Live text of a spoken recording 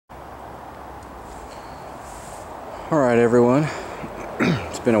Alright everyone,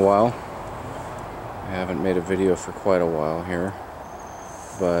 it's been a while. I haven't made a video for quite a while here,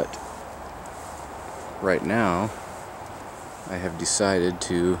 but right now I have decided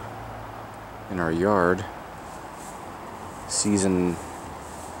to, in our yard, season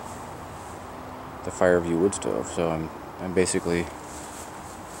the Fireview wood stove. So I'm basically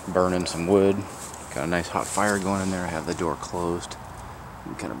burning some wood. Got a nice hot fire going in there. I have the door closed.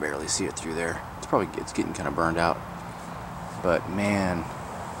 You can kind of barely see it through there. It's getting kind of burned out. But man,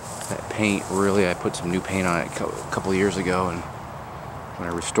 that paint really, I put some new paint on it a couple of years ago, and when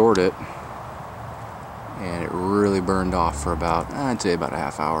I restored it, and it really burned off for about, I'd say about a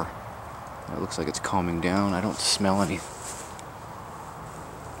half hour. It looks like it's calming down. I don't smell any.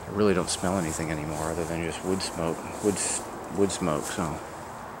 I really don't smell anything anymore other than just wood smoke. Wood smoke. So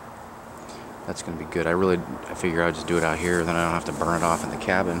that's gonna be good. I figure I'll just do it out here, then I don't have to burn it off in the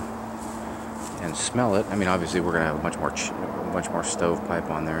cabin and smell it. I mean, obviously we're gonna have much more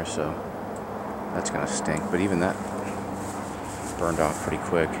stovepipe on there, so that's gonna stink. But even that burned off pretty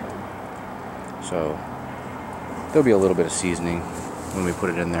quick. So there'll be a little bit of seasoning when we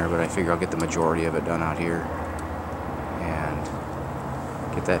put it in there, but I figure I'll get the majority of it done out here and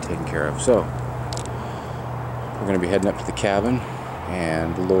get that taken care of. So we're gonna be heading up to the cabin,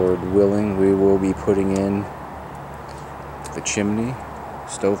 and Lord willing, we will be putting in the chimney,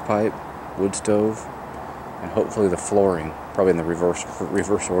 stovepipe, wood stove, and hopefully the flooring, probably in the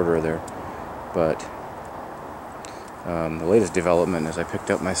reverse order there. But the latest development is I picked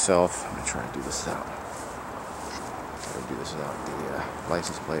up myself. I'm gonna try to do this without the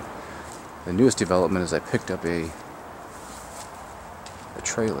license plate. The newest development is I picked up a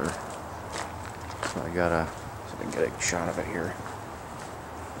trailer. So I gotta see if I can get a shot of it here.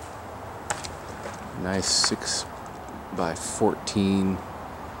 Nice 6x14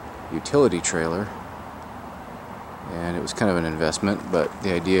 utility trailer, and it was kind of an investment, but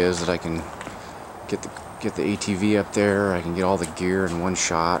the idea is that I can get the ATV up there, I can get all the gear in one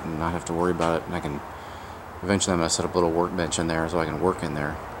shot and not have to worry about it, and eventually I'm going to set up a little workbench in there so I can work in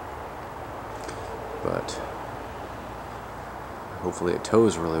there. But hopefully it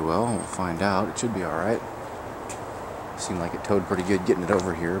tows really well. We'll find out. It should be alright. Seemed like it towed pretty good getting it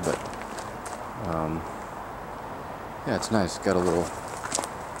over here, but yeah, it's nice. It's got an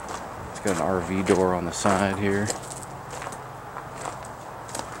RV door on the side here,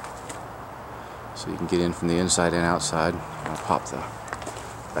 so you can get in from the inside and outside. I'll pop the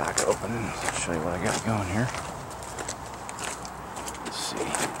back open and show you what I got going here. Let's see.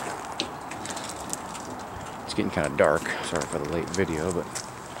 It's getting kind of dark. Sorry for the late video, but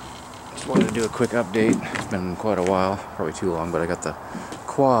just wanted to do a quick update. It's been quite a while, probably too long, but I got the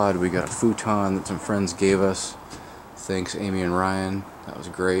quad. We got a futon that some friends gave us. Thanks, Amy and Ryan. That was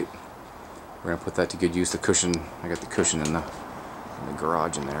great. We're gonna put that to good use. The cushion, I got the cushion in the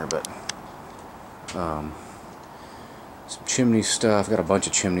garage in there, but some chimney stuff. Got a bunch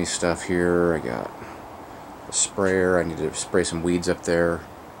of chimney stuff here. I got a sprayer. I need to spray some weeds up there.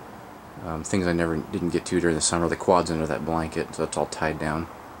 Things I didn't get to during the summer. The quad's under that blanket, so that's all tied down.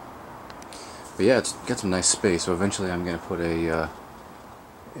 But yeah, it's got some nice space. So eventually, I'm gonna put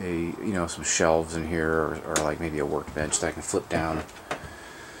some shelves in here, or like maybe a workbench that I can flip down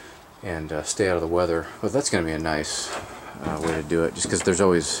and stay out of the weather. But that's going to be a nice way to do it, just because there's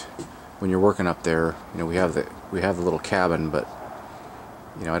always, when you're working up there, we have the little cabin, but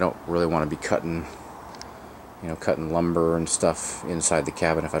I don't really want to be cutting lumber and stuff inside the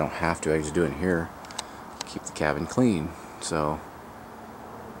cabin if I don't have to. I just do it in here, keep the cabin clean. So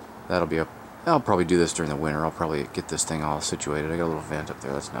I'll probably do this during the winter. I'll probably get this thing all situated. I got a little vent up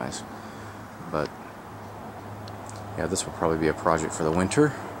there, that's nice. But yeah, this will probably be a project for the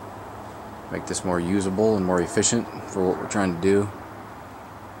winter. Make this more usable and more efficient for what we're trying to do.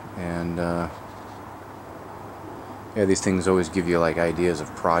 And yeah, these things always give you like ideas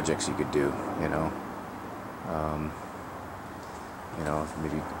of projects you could do.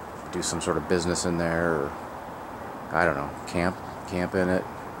 Maybe do some sort of business in there, or I don't know, camp in it,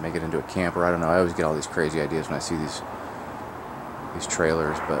 make it into a camper. I don't know. I always get all these crazy ideas when I see these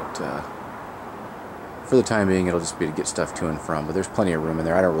trailers, but for the time being, it'll just be to get stuff to and from. But there's plenty of room in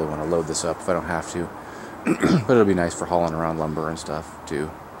there. I don't really want to load this up if I don't have to, but it'll be nice for hauling around lumber and stuff too.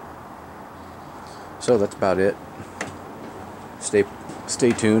 So that's about it. Stay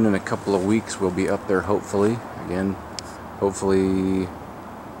tuned. In a couple of weeks, we'll be up there. Hopefully, putting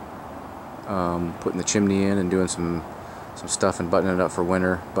the chimney in and doing some stuff and buttoning it up for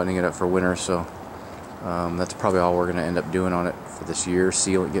winter. So that's probably all we're going to end up doing on it for this year.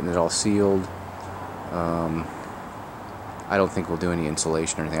 Getting it all sealed. I don't think we'll do any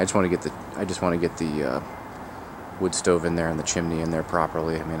insulation or anything. I just want to get the wood stove in there and the chimney in there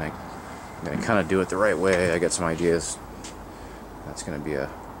properly. I mean, I'm going to kind of do it the right way. I got some ideas. That's going to be a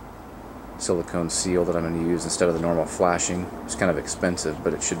silicone seal that I'm going to use instead of the normal flashing. It's kind of expensive,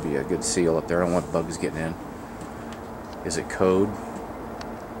 but it should be a good seal up there. I don't want bugs getting in. Is it code?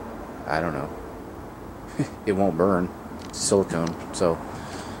 I don't know. It won't burn. It's silicone, so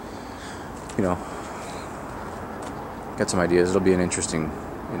you know, got some ideas. It'll be an interesting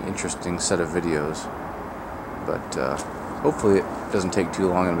set of videos, but hopefully it doesn't take too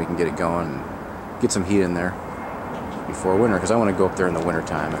long and we can get it going and get some heat in there before winter, because I want to go up there in the winter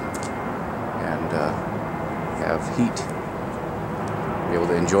time and have heat, be able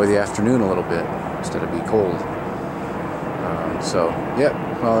to enjoy the afternoon a little bit instead of be cold. So yeah,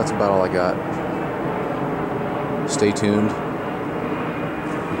 well, that's about all I got. Stay tuned.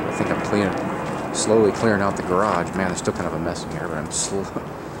 I think I'm slowly clearing out the garage. Man, there's still kind of a mess in here, but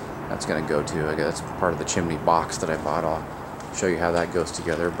that's going to go too. I guess that's part of the chimney box that I bought. I'll show you how that goes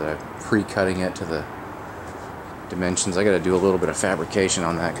together, but I'm pre-cutting it to the dimensions. I got to do a little bit of fabrication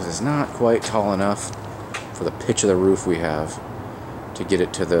on that because it's not quite tall enough for the pitch of the roof we have to get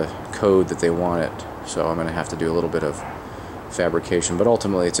it to the code that they want it. So I'm going to have to do a little bit of fabrication, but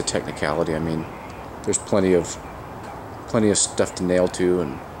ultimately it's a technicality. I mean, there's plenty of stuff to nail to,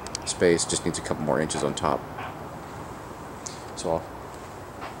 and space just needs a couple more inches on top. So I'll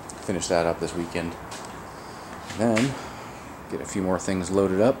finish that up this weekend, and then get a few more things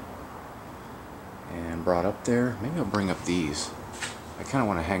loaded up and brought up there. Maybe I'll bring up these. I kind of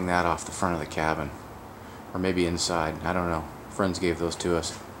want to hang that off the front of the cabin, or maybe inside. I don't know. Friends gave those to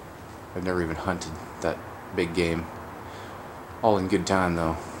us. I've never even hunted that big game. All in good time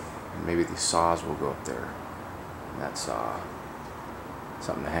though. And maybe these saws will go up there. And that saw,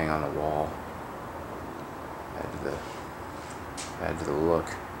 something to hang on the wall. Add to the look.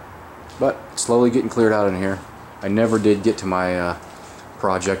 But slowly getting cleared out in here. I never did get to my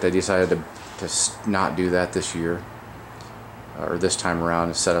project. I decided to not do that this year, or this time around,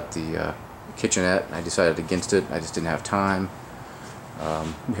 and set up the kitchenette. I decided against it. I just didn't have time.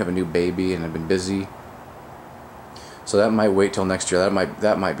 We have a new baby and I've been busy. So that might wait till next year.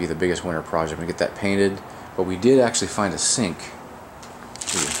 That might be the biggest winter project. I'm gonna get that painted. But we did actually find a sink.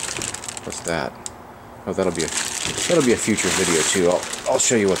 Ooh, what's that? Oh, that'll be a future video too. I'll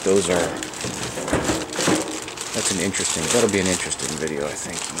show you what those are. That'll be an interesting video, I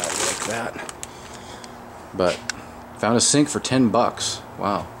think. You might like that. But found a sink for 10 bucks.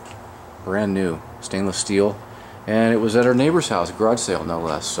 Wow, brand new, stainless steel, and it was at our neighbor's house, garage sale no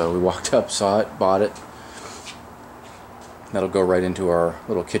less. So we walked up, saw it, bought it. That'll go right into our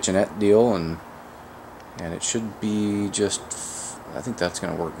little kitchenette deal, and it should be just, I think that's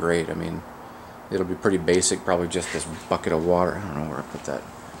going to work great. I mean, it'll be pretty basic, probably just this bucket of water. I don't know where I put that.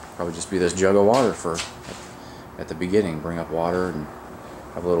 Probably just be this jug of water for at the beginning. Bring up water and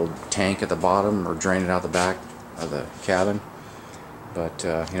have a little tank at the bottom, or drain it out the back of the cabin. But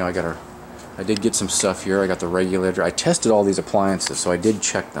you know, I did get some stuff here. I got the regulator. I tested all these appliances, so I did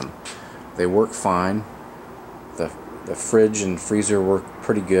check them. They work fine. The fridge and freezer work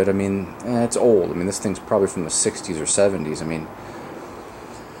pretty good. I mean, it's old. I mean, this thing's probably from the 60s or 70s. I mean,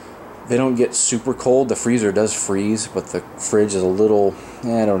 they don't get super cold. The freezer does freeze, but the fridge is a little,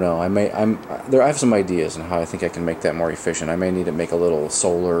 I don't know. I have some ideas on how I think I can make that more efficient. I may need to make a little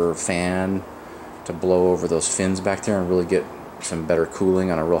solar fan to blow over those fins back there and really get some better cooling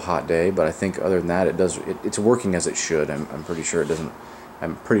on a real hot day. But I think other than that, it's working as it should. I'm pretty sure it doesn't.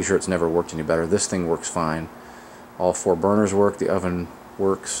 I'm pretty sure it's never worked any better. This thing works fine. All 4 burners work. The oven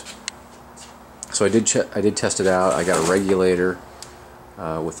works. So I did test it out. I got a regulator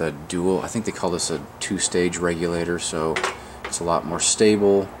with a dual. I think they call this a 2-stage regulator. So it's a lot more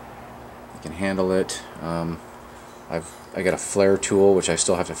stable. You can handle it. I got a flare tool, which I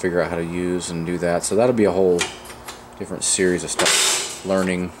still have to figure out how to use and do that. So that'll be a whole different series of stuff.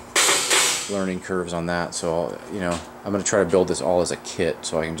 Learning curves on that. So you know, I'm going to try to build this all as a kit,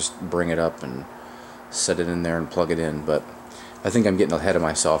 so I can just bring it up and set it in there and plug it in. But I think I'm getting ahead of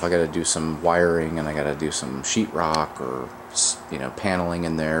myself. I got to do some wiring, and I got to do some sheetrock, or you know, paneling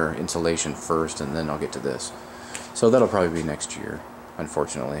in there, insulation first, and then I'll get to this. So that'll probably be next year.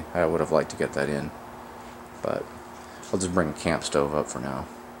 Unfortunately, I would have liked to get that in, but I'll just bring a camp stove up for now.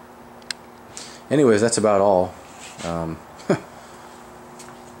 Anyways, that's about all. I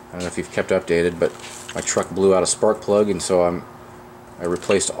don't know if you've kept updated, but my truck blew out a spark plug, and so I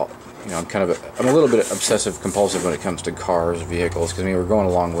replaced all. You know, I'm a little bit obsessive compulsive when it comes to cars, vehicles, because I mean, we're going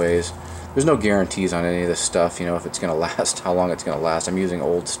a long ways. There's no guarantees on any of this stuff, you know, if it's going to last, how long it's going to last. I'm using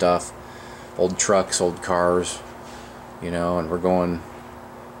old stuff, old trucks, old cars, you know, and we're going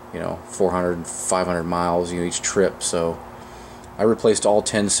you know, 400, 500 miles, you know, each trip. So I replaced all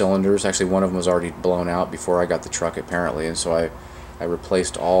 10 cylinders. Actually, one of them was already blown out before I got the truck, apparently, and so I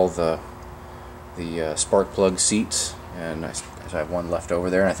replaced all the spark plug seats, and I have one left over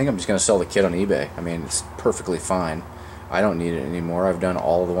there. And I think I'm just going to sell the kit on eBay. I mean, it's perfectly fine. I don't need it anymore. I've done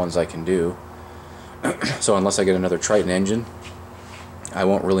all the ones I can do. So unless I get another Triton engine, I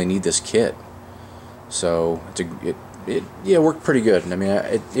won't really need this kit. So it worked pretty good. I mean,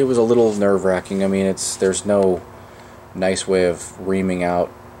 it was a little nerve-wracking. I mean, there's no nice way of reaming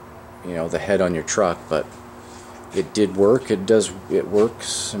out, you know, the head on your truck, but it did work. It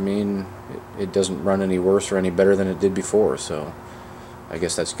works. I mean, it doesn't run any worse or any better than it did before, so I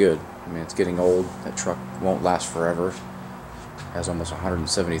guess that's good. I mean, it's getting old. That truck won't last forever. It has almost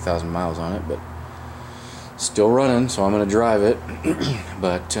 170,000 miles on it, but still running, so I'm going to drive it.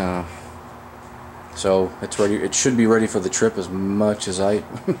 But so it's ready. It should be ready for the trip as much as I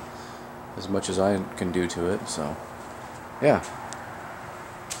can do to it. So yeah.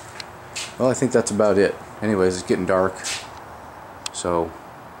 Well, I think that's about it. Anyways, it's getting dark, so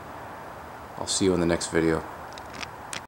I'll see you in the next video.